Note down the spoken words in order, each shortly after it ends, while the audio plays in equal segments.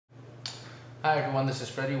Hi everyone, this is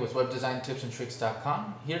Freddie with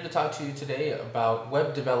webdesigntipsandtricks.com, here to talk to you today about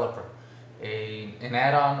Web Developer, an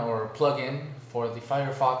add-on or plugin for the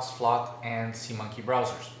Firefox, Flock, and SeaMonkey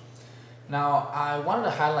browsers. Now, I wanted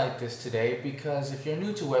to highlight this today because if you're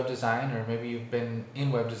new to web design, or maybe you've been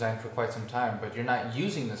in web design for quite some time but you're not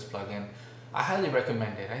using this plugin, I highly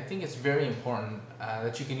recommend it. I think it's very important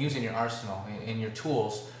that you can use in your arsenal, in your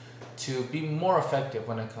tools, to be more effective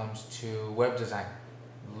when it comes to web design,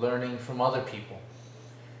 learning from other people.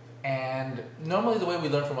 And normally the way we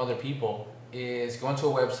learn from other people is going to a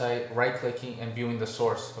website, right-clicking, and viewing the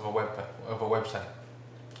source of a website.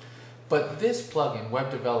 But this plugin,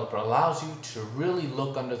 Web Developer, allows you to really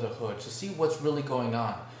look under the hood, to see what's really going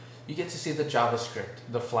on. You get to see the JavaScript,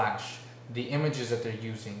 the Flash, the images that they're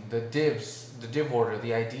using, the divs, the div order,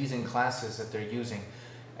 the IDs and classes that they're using.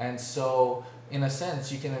 And so, in a sense,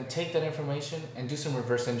 you can then take that information and do some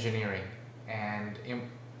reverse engineering and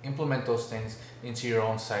implement those things into your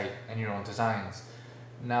own site and your own designs.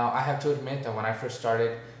 Now, I have to admit that when I first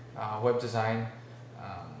started web design,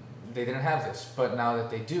 they didn't have this, but now that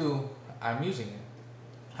they do, I'm using it.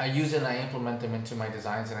 I use it and I implement them into my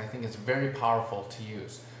designs, and I think it's very powerful to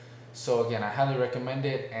use. So again, I highly recommend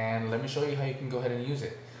it, and let me show you how you can go ahead and use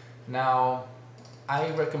it. Now, I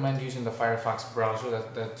recommend using the Firefox browser.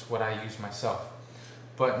 That's what I use myself.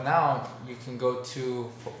 But now you can go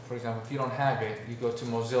to, for example, if you don't have it, you go to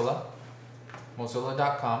mozilla.com,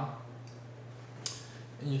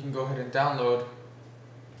 and you can go ahead and download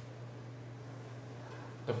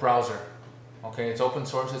the browser. Okay, it's open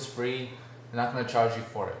source, it's free, they're not going to charge you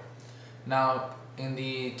for it. Now, in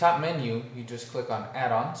the top menu, you just click on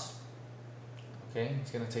add-ons. Okay,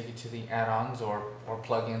 it's going to take you to the add-ons or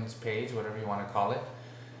plugins page, whatever you want to call it.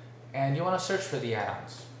 And you want to search for the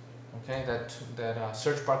add-ons. Okay, that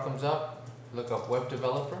search bar comes up, look up Web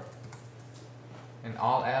Developer and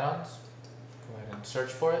all add-ons. Go ahead and search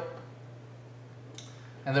for it.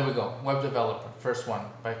 And there we go, Web Developer, first one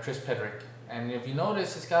by Chris Pedrick. And if you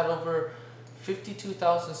notice, it's got over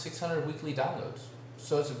 52,600 weekly downloads.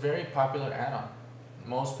 So it's a very popular add-on.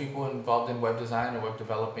 Most people involved in web design or web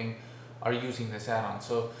developing are using this add-on.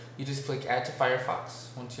 So you just click Add to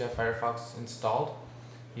Firefox. Once you have Firefox installed,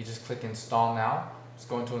 you just click Install Now. It's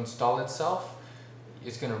going to install itself.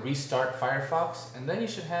 It's going to restart Firefox, and then you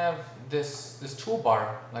should have this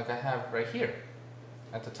toolbar like I have right here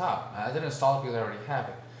at the top. I didn't install it because I already have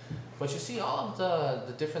it. But you see all of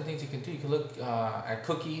the different things you can do. You can look at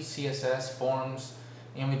cookies, CSS, forms,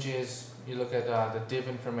 images. You look at the div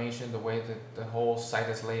information, the way that the whole site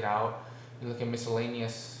is laid out. You look at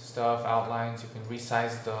miscellaneous stuff, outlines. You can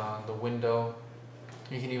resize the window.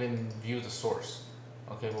 You can even view the source.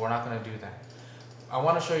 Okay, but we're not going to do that. I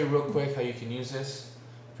want to show you real quick how you can use this.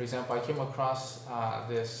 For example, I came across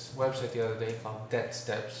this website the other day called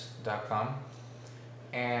debtsteps.com.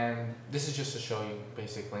 And this is just to show you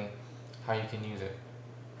basically how you can use it.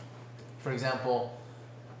 For example,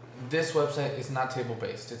 this website is not table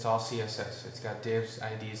based, it's all CSS. It's got divs,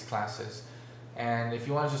 IDs, classes. And if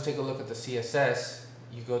you want to just take a look at the CSS,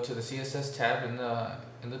 you go to the CSS tab in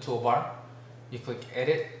the toolbar, you click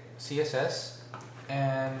Edit CSS,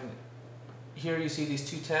 and here you see these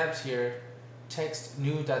two tabs here, text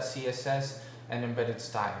new.css and embedded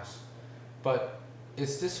styles. But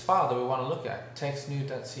it's this file that we want to look at, text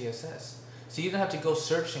new.css. So you don't have to go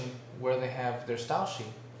searching where they have their style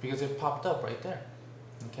sheet because it popped up right there.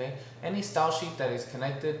 Okay, any style sheet that is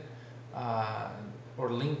connected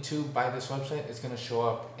or linked to by this website is going to show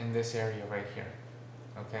up in this area right here.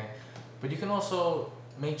 Okay, but you can also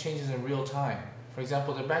make changes in real time. For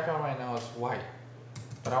example, the background right now is white,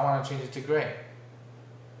 but I want to change it to gray.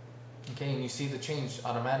 Okay, and you see the change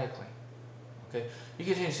automatically. Okay, you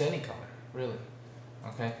can change to any color, really.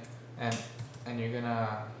 Okay, and you're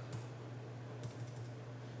gonna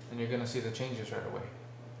see the changes right away.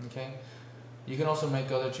 Okay, you can also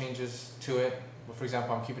make other changes to it. But for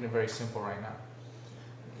example, I'm keeping it very simple right now.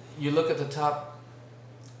 You look at the top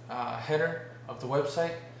header of the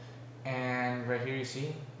website, and right here you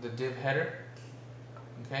see the div header.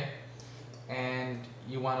 Okay, and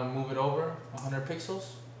you want to move it over 100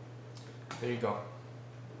 pixels. There you go.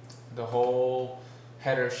 The whole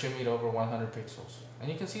header shimmied over 100 pixels. And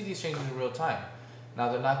you can see these changes in real time. Now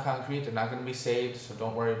they're not concrete, they're not going to be saved, so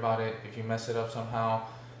don't worry about it. If you mess it up somehow,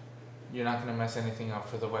 you're not going to mess anything up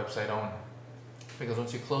for the website owner. Because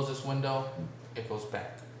once you close this window, it goes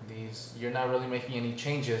back. You're not really making any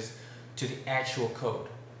changes to the actual code.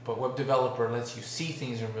 But Web Developer lets you see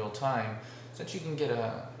things in real time so that you can get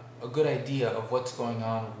a good idea of what's going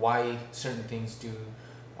on, why certain things do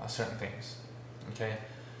certain things. Okay,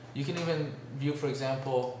 you can even view, for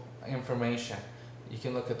example, information. You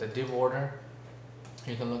can look at the div order,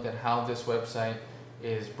 You can look at how this website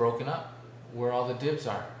is broken up, where all the divs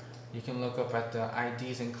are. You can look up at the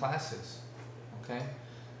IDs and classes, okay?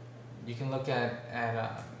 You can look at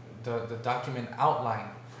the document outline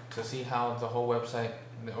to see how the whole website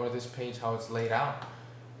or this page, how it's laid out.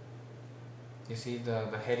 You see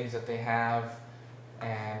the headings that they have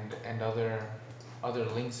and other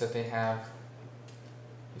links that they have.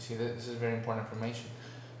 You see this is very important information.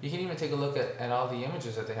 You can even take a look at all the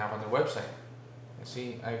images that they have on their website. You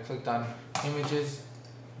see, I clicked on images,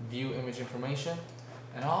 view image information,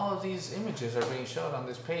 and all of these images are being shown on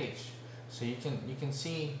this page. So you can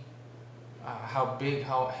see how big,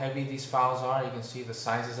 how heavy these files are. You can see the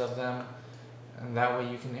sizes of them, and that way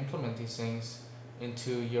you can implement these things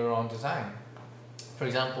into your own design. For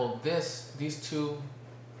example, these two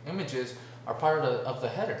images are part of the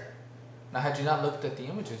header. Now, had you not looked at the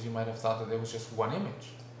images, you might have thought that there was just one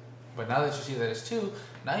image. But now that you see that it's two,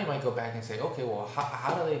 now you might go back and say, okay, well,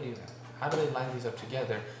 how do they do that? How do they line these up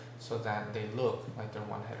together so that they look like they're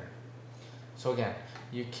one header? So again,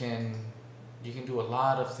 you can do a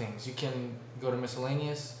lot of things. You can go to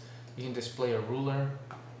miscellaneous. You can display a ruler,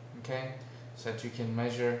 okay, so that you can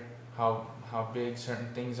measure how big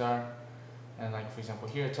certain things are. And like, for example,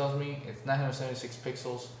 here it tells me it's 976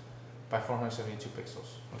 pixels by 472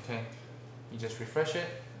 pixels, okay? You just refresh it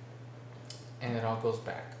and it all goes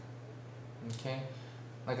back, okay?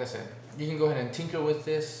 Like I said, you can go ahead and tinker with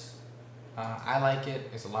this. I like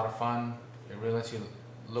it. It's a lot of fun. It really lets you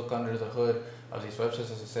look under the hood of these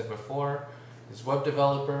websites, as I said before. This web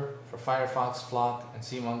developer for Firefox, Flock, and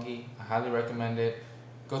SeaMonkey. I highly recommend it.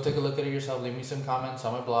 Go take a look at it yourself. Leave me some comments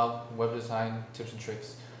on my blog,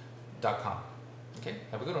 webdesigntipsandtricks.com. Okay,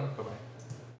 have a good one. Bye-bye.